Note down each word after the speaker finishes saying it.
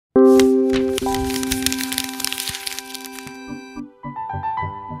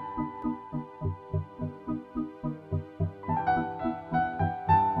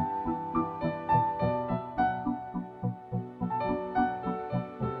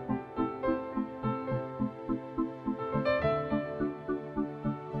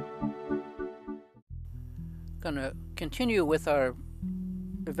going to continue with our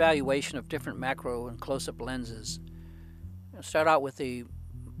evaluation of different macro and close-up lenses. I'll start out with the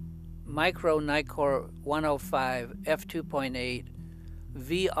Micro Nikkor 105 f2.8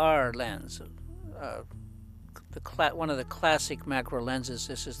 VR lens, one of the classic macro lenses.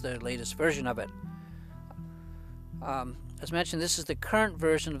 This is the latest version of it. As mentioned, this is the current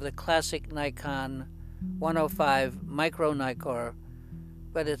version of the classic Nikon 105 Micro Nikkor,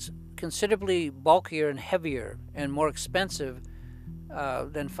 but it's considerably bulkier and heavier and more expensive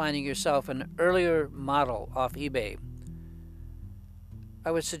than finding yourself an earlier model off eBay. I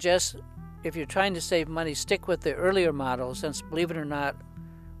would suggest, if you're trying to save money, stick with the earlier models, since, believe it or not,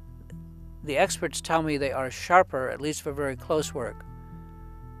 the experts tell me they are sharper, at least for very close work.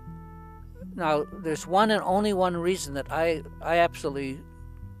 Now, there's one and only one reason that I absolutely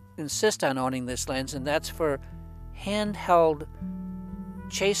insist on owning this lens, and that's for handheld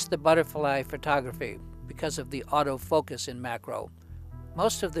chase the butterfly photography because of the autofocus in macro.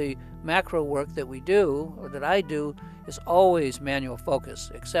 Most of the macro work that we do, or that I do, is always manual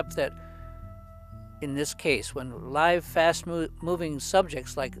focus, except that in this case, when live, fast-moving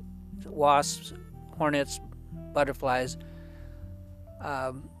subjects like wasps, hornets, butterflies,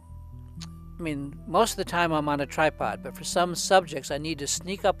 most of the time I'm on a tripod, but for some subjects I need to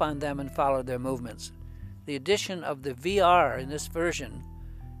sneak up on them and follow their movements. The addition of the VR in this version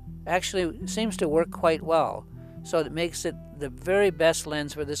actually seems to work quite well, so it makes it the very best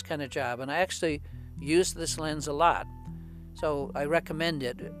lens for this kind of job, and I actually use this lens a lot, so I recommend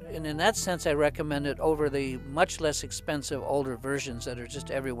it. And in that sense, I recommend it over the much less expensive older versions that are just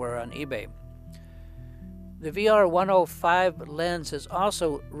everywhere on eBay. The VR 105 lens is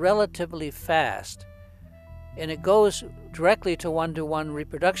also relatively fast, and it goes directly to 1:1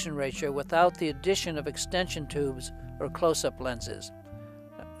 reproduction ratio without the addition of extension tubes or close-up lenses.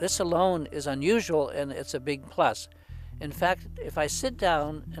 This alone is unusual, and it's a big plus. In fact, if I sit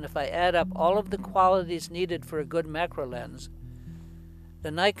down and if I add up all of the qualities needed for a good macro lens, the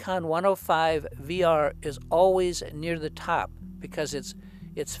Nikon 105 VR is always near the top because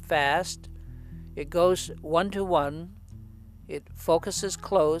it's fast, it goes 1:1, it focuses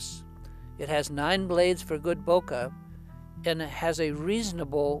close, it has 9 blades for good bokeh, and it has a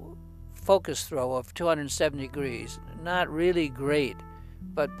reasonable focus throw of 270 degrees. Not really great,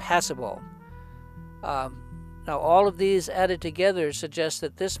 but passable. Now, all of these added together suggest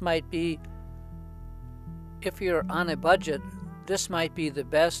that this might be, if you're on a budget, this might be the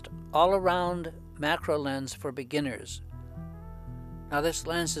best all-around macro lens for beginners. Now, this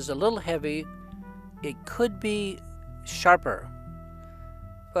lens is a little heavy. It could be sharper,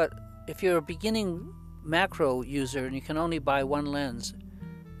 but if you're a beginning macro user and you can only buy one lens,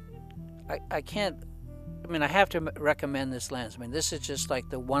 I have to recommend this lens. This is just like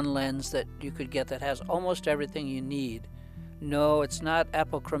the one lens that you could get that has almost everything you need. No, it's not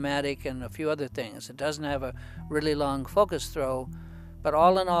apochromatic and a few other things. It doesn't have a really long focus throw, but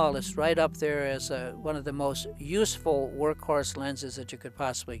all in all, it's right up there as one of the most useful workhorse lenses that you could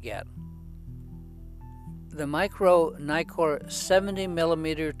possibly get. The Micro Nikkor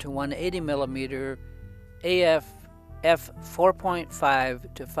 70mm to 180mm AF f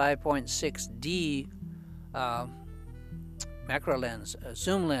 4.5 to 5.6D macro lens, a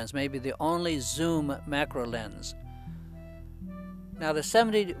zoom lens, maybe the only zoom macro lens. Now, the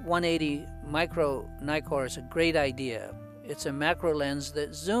 70-180 Micro Nikkor is a great idea. It's a macro lens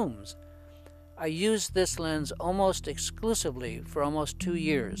that zooms. I used this lens almost exclusively for almost 2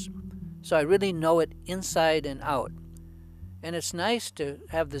 years, so I really know it inside and out. And it's nice to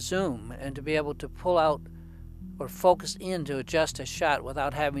have the zoom and to be able to pull out or focus in to adjust a shot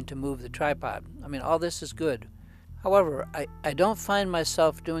without having to move the tripod. All this is good. However, I don't find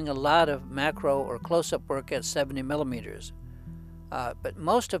myself doing a lot of macro or close-up work at 70mm. But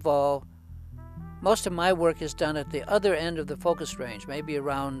most of my work is done at the other end of the focus range, maybe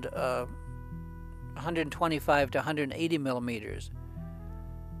around 125 to 180 millimeters.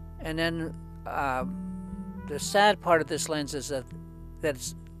 And then the sad part of this lens is that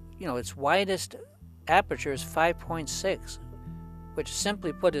its widest aperture is 5.6, which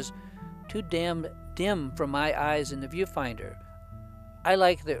simply put is too damn dim for my eyes in the viewfinder. I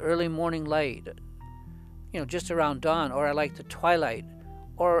like the early morning light, just around dawn, or I like the twilight,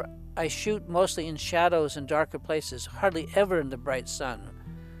 or I shoot mostly in shadows and darker places, hardly ever in the bright sun.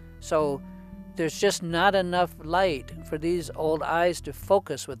 So there's just not enough light for these old eyes to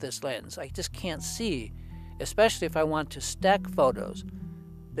focus with this lens. I just can't see, especially if I want to stack photos.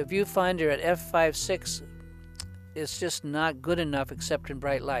 The viewfinder at f5.6 is just not good enough except in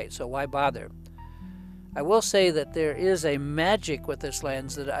bright light, so why bother? I will say that there is a magic with this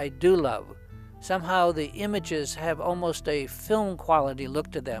lens that I do love. Somehow the images have almost a film quality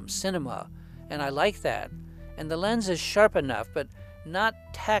look to them, cinema, and I like that. And the lens is sharp enough, but not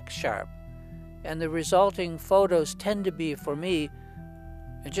tack sharp. And the resulting photos tend to be, for me,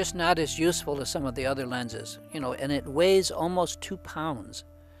 just not as useful as some of the other lenses. And it weighs almost 2 pounds.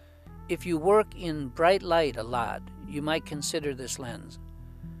 If you work in bright light a lot, you might consider this lens.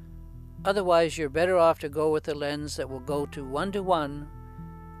 Otherwise, you're better off to go with a lens that will go to 1:1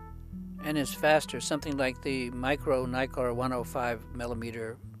 and is faster, something like the Micro Nikkor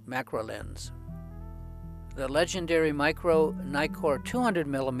 105mm macro lens. The legendary Micro Nikkor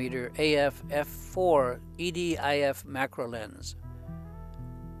 200mm AF f4 ED-IF macro lens.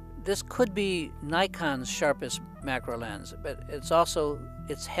 This could be Nikon's sharpest macro lens, but it's also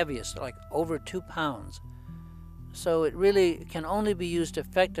its heaviest, like over 2 pounds. So it really can only be used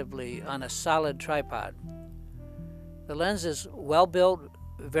effectively on a solid tripod. The lens is well built,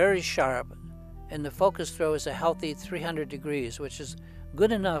 very sharp, and the focus throw is a healthy 300 degrees, which is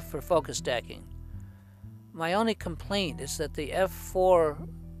good enough for focus stacking. My only complaint is that the f4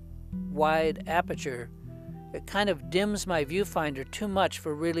 wide aperture, it kind of dims my viewfinder too much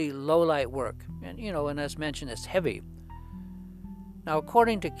for really low light work. And as mentioned, it's heavy. Now,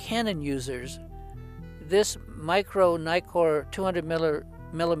 according to Canon users, this Micro Nikkor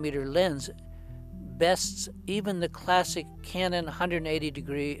 200mm lens bests even the classic Canon 180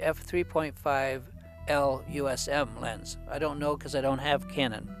 degree f3.5 L USM lens. I don't know because I don't have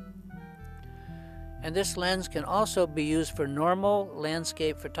Canon. And this lens can also be used for normal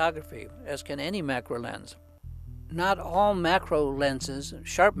landscape photography, as can any macro lens. Not all macro lenses,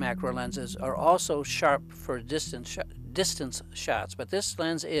 sharp macro lenses, are also sharp for distance shots, but this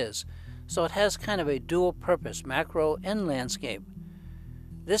lens is. So it has kind of a dual purpose, macro and landscape.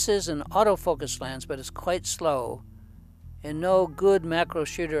 This is an autofocus lens, but it's quite slow, and no good macro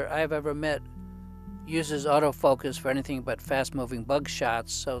shooter I've ever met uses autofocus for anything but fast-moving bug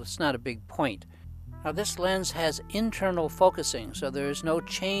shots, so it's not a big point. Now, this lens has internal focusing, so there is no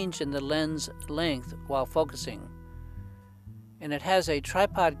change in the lens length while focusing. And it has a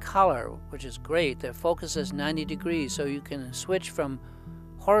tripod collar, which is great, that focuses 90 degrees, so you can switch from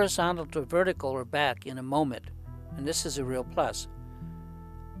horizontal to vertical or back in a moment, and this is a real plus.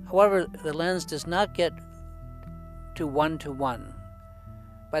 However, the lens does not get to 1:1,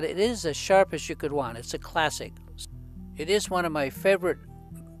 but it is as sharp as you could want. It's a classic. It is one of my favorite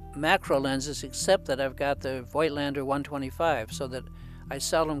macro lenses, except that I've got the Voigtlander 125, so that I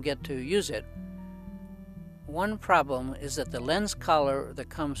seldom get to use it. One problem is that the lens collar that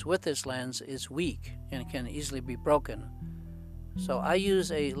comes with this lens is weak and can easily be broken. So I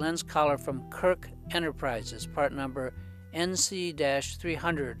use a lens collar from Kirk Enterprises, part number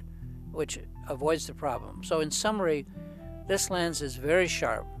NC-300, which avoids the problem. So in summary, this lens is very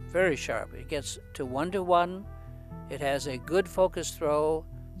sharp, very sharp. It gets to 1:1. It has a good focus throw,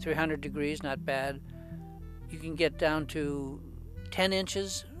 300 degrees, not bad. You can get down to 10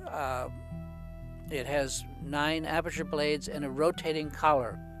 inches. It has 9 aperture blades and a rotating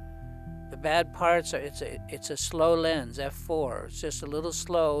collar. The bad parts are it's a slow lens, f4. It's just a little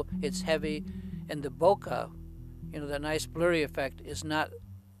slow, it's heavy, and the bokeh, the nice blurry effect, is not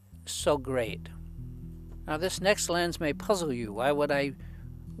so great. Now, this next lens may puzzle you. Why would I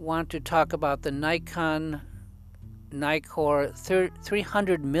want to talk about the Nikon Nikkor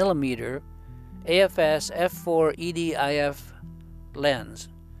 300mm AFS f4 ED-IF lens?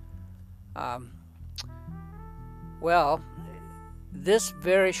 Well, this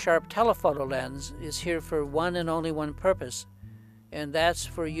very sharp telephoto lens is here for one and only one purpose, and that's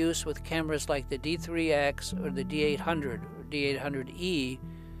for use with cameras like the D3X or the D800 or D800E,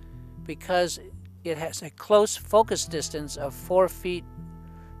 because it has a close focus distance of 4 feet,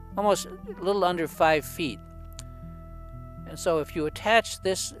 almost a little under 5 feet. And so if you attach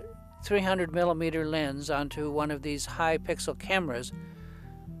this 300mm lens onto one of these high pixel cameras,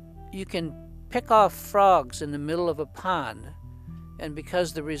 you can pick off frogs in the middle of a pond, and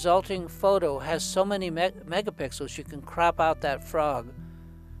because the resulting photo has so many megapixels, you can crop out that frog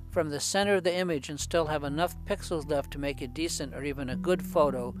from the center of the image and still have enough pixels left to make a decent or even a good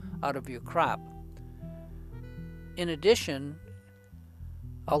photo out of your crop. In addition,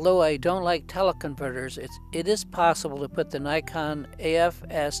 although I don't like teleconverters, it is possible to put the Nikon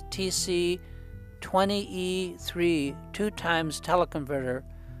AFS TC 20E3 2x teleconverter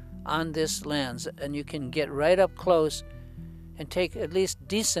on this lens, and you can get right up close and take at least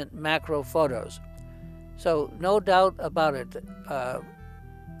decent macro photos. So no doubt about it,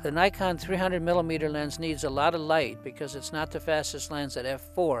 the Nikon 300mm lens needs a lot of light because it's not the fastest lens at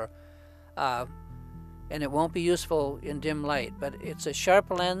f4, and it won't be useful in dim light, but it's a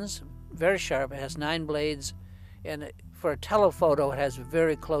sharp lens, very sharp. It has 9 blades, and for a telephoto, it has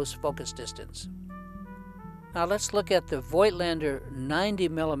very close focus distance. Now let's look at the Voigtlander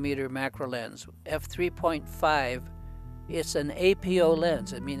 90mm macro lens, f3.5. It's an APO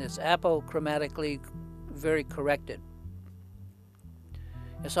lens. I mean, it's apochromatically very corrected.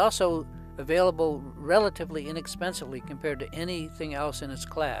 It's also available relatively inexpensively compared to anything else in its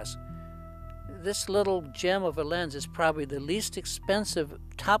class. This little gem of a lens is probably the least expensive,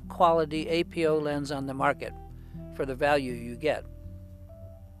 top quality APO lens on the market for the value you get.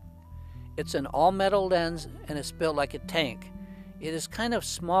 It's an all-metal lens, and it's built like a tank. It is kind of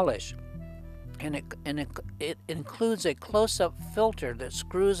smallish, and it includes a close-up filter that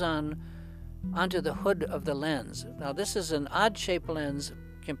screws onto the hood of the lens. Now, this is an odd-shaped lens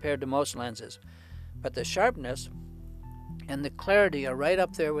compared to most lenses, but the sharpness and the clarity are right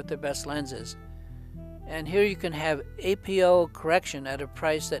up there with the best lenses. And here you can have APO correction at a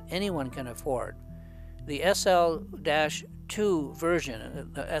price that anyone can afford. The SL-2 version,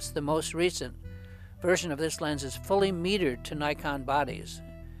 that's the most recent version of this lens, is fully metered to Nikon bodies,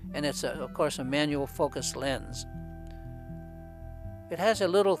 and it's of course a manual focus lens. It has a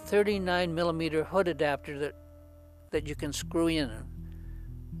little 39mm hood adapter that you can screw in.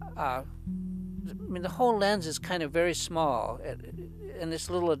 I mean, the whole lens is kind of very small, and this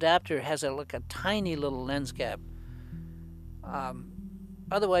little adapter has like a tiny little lens cap.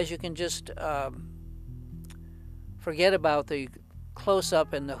 Otherwise, you can just forget about the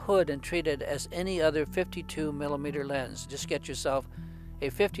close-up and the hood and treat it as any other 52mm lens. Just get yourself a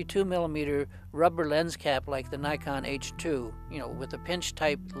 52mm rubber lens cap like the Nikon H2, with a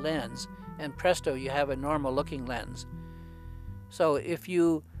pinch-type lens, and presto, you have a normal-looking lens. So if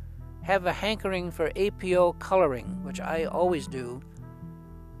you have a hankering for APO coloring, which I always do,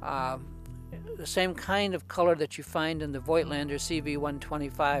 the same kind of color that you find in the Voigtlander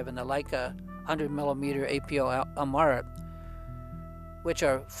CV125 and the Leica 100mm APO Elmarit, which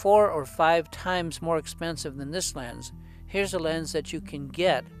are 4 or 5 times more expensive than this lens, here's a lens that you can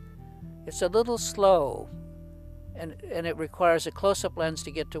get. It's a little slow, and it requires a close-up lens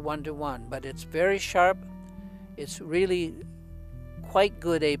to get to 1:1, but it's very sharp. It's really quite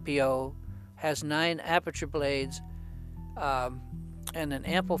good APO, has 9 aperture blades, and an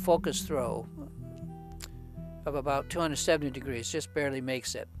ample focus throw of about 270 degrees, just barely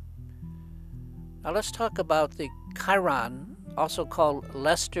makes it. Now let's talk about the Chiron, also called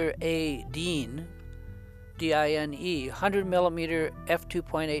Lester A. Dine, D-I-N-E, 100mm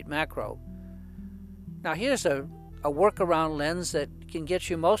f2.8 macro. Now here's a workaround lens that can get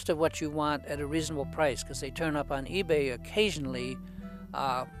you most of what you want at a reasonable price, because they turn up on eBay occasionally,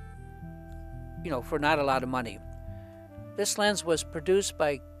 for not a lot of money. This lens was produced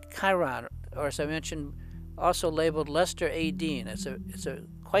by Chiron, or as I mentioned, also labeled Lester A. Dine. It's a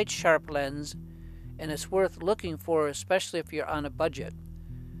quite sharp lens, and it's worth looking for, especially if you're on a budget.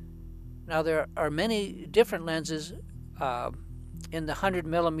 Now there are many different lenses in the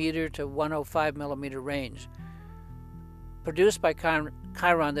 100mm to 105mm range, produced by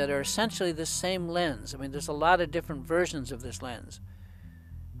Chiron, that are essentially the same lens. I mean, there's a lot of different versions of this lens.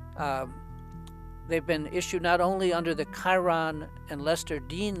 They've been issued not only under the Chiron and Lester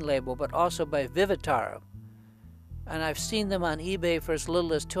Dine label, but also by Vivitar, and I've seen them on eBay for as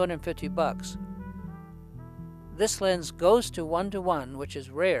little as $250. This lens goes to 1:1, which is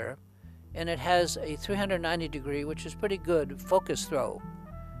rare, and it has a 390 degree, which is pretty good, focus throw.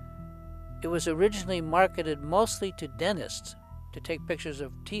 It was originally marketed mostly to dentists, to take pictures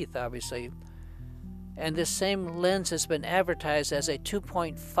of teeth, obviously, and this same lens has been advertised as a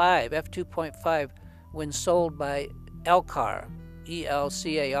 2.5, f2.5, when sold by Elcar,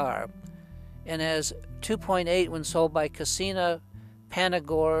 E-L-C-A-R, and as 2.8 when sold by Cassina,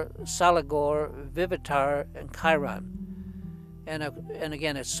 Panagore, Salagore, Vivitar, and Chiron. And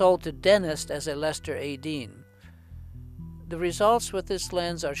again, it's sold to dentists as a Lester A. Dine. The results with this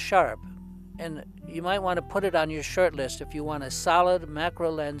lens are sharp, and you might want to put it on your short list if you want a solid macro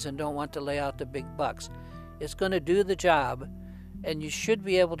lens and don't want to lay out the big bucks. It's going to do the job, and you should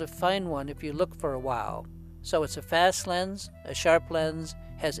be able to find one if you look for a while. So it's a fast lens, a sharp lens,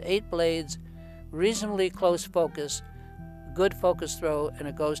 has 8 blades, reasonably close focus, good focus throw, and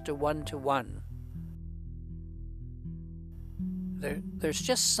it goes to 1:1. There's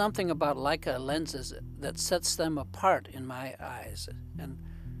just something about Leica lenses that sets them apart in my eyes, and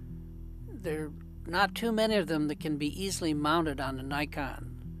there are not too many of them that can be easily mounted on a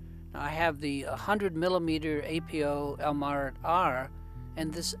Nikon. Now, I have the 100mm APO Elmarit R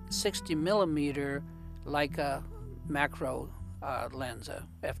and this 60mm Leica macro lens,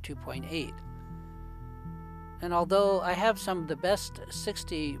 f2.8. And although I have some of the best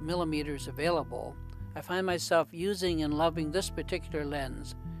 60 millimeters available, I find myself using and loving this particular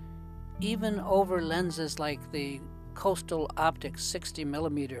lens, even over lenses like the Coastal Optics 60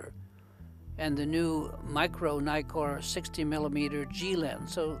 millimeter and the new Micro Nikkor 60 millimeter G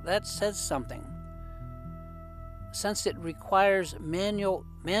lens. So that says something. Since it requires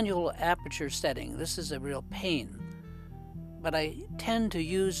manual aperture setting, this is a real pain. But I tend to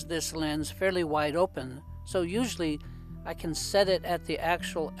use this lens fairly wide open, so usually I can set it at the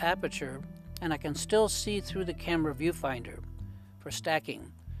actual aperture and I can still see through the camera viewfinder for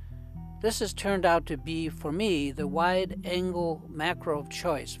stacking. This has turned out to be, for me, the wide-angle macro of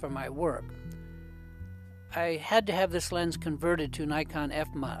choice for my work. I had to have this lens converted to Nikon F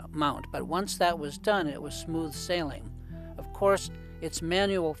mount, but once that was done, it was smooth sailing. Of course, it's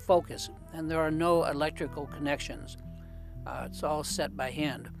manual focus, and there are no electrical connections. It's all set by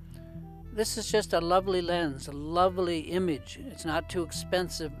hand. This is just a lovely lens, a lovely image. It's not too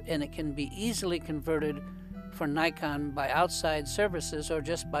expensive, and it can be easily converted for Nikon by outside services or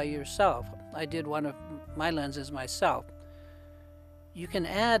just by yourself. I did one of my lenses myself. You can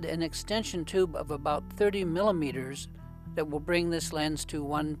add an extension tube of about 30 millimeters that will bring this lens to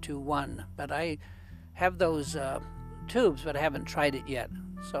 1:1. But I have those tubes, but I haven't tried it yet.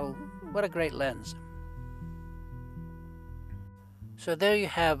 So what a great lens. So there you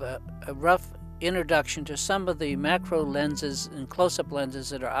have a rough introduction to some of the macro lenses and close-up lenses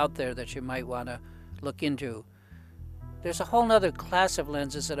that are out there that you might want to look into. There's a whole other class of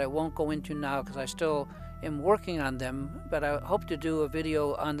lenses that I won't go into now because I still am working on them, but I hope to do a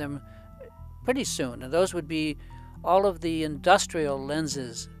video on them pretty soon. And those would be all of the industrial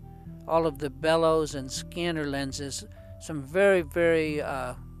lenses, all of the bellows and scanner lenses, some very, very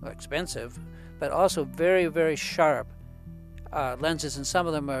expensive, but also very, very sharp lenses, and some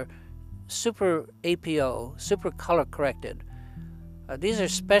of them are super APO, super color corrected. These are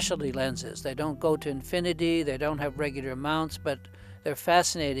specialty lenses. They don't go to infinity, they don't have regular mounts, but they're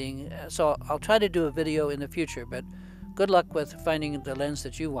fascinating. So I'll try to do a video in the future, but good luck with finding the lens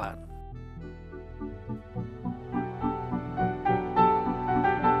that you want.